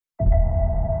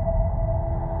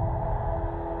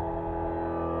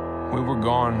We were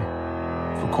gone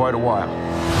for quite a while.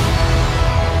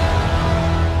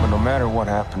 But no matter what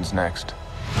happens next,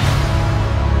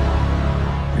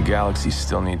 the galaxy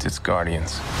still needs its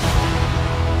guardians.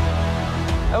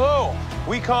 Hello,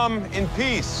 we come in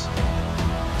peace.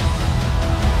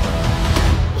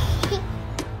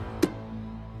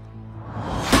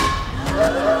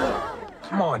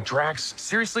 Come on, Drax.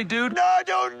 Seriously, dude? No!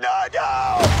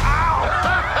 Ow!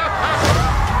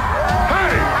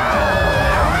 Hey!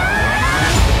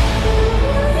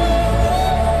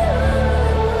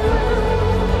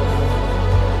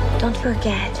 Don't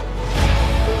forget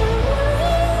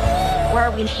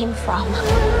where we came from.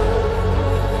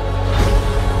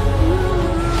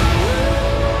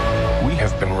 We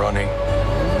have been running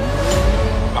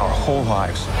our whole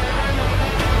lives.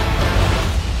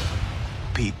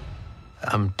 Pete,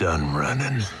 I'm done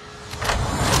running.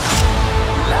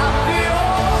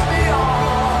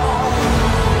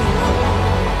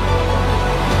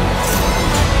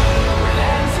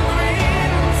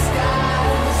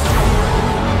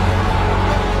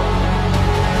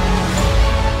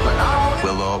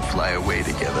 We'll all fly away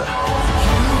together.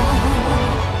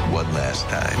 One last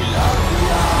time.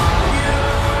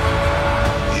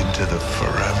 Into the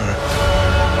forever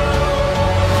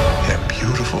and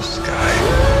beautiful sky.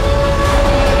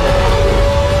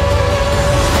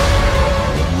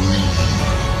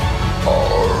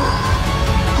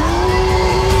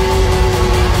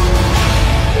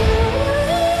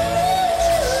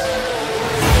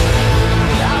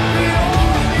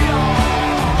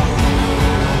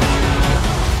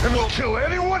 And we'll kill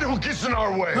anyone who gets in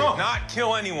our way. No, not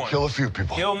kill anyone. Kill a few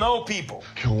people. Kill no people.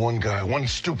 Kill one guy, one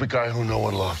stupid guy who no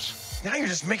one loves. Now you're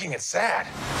just making it sad.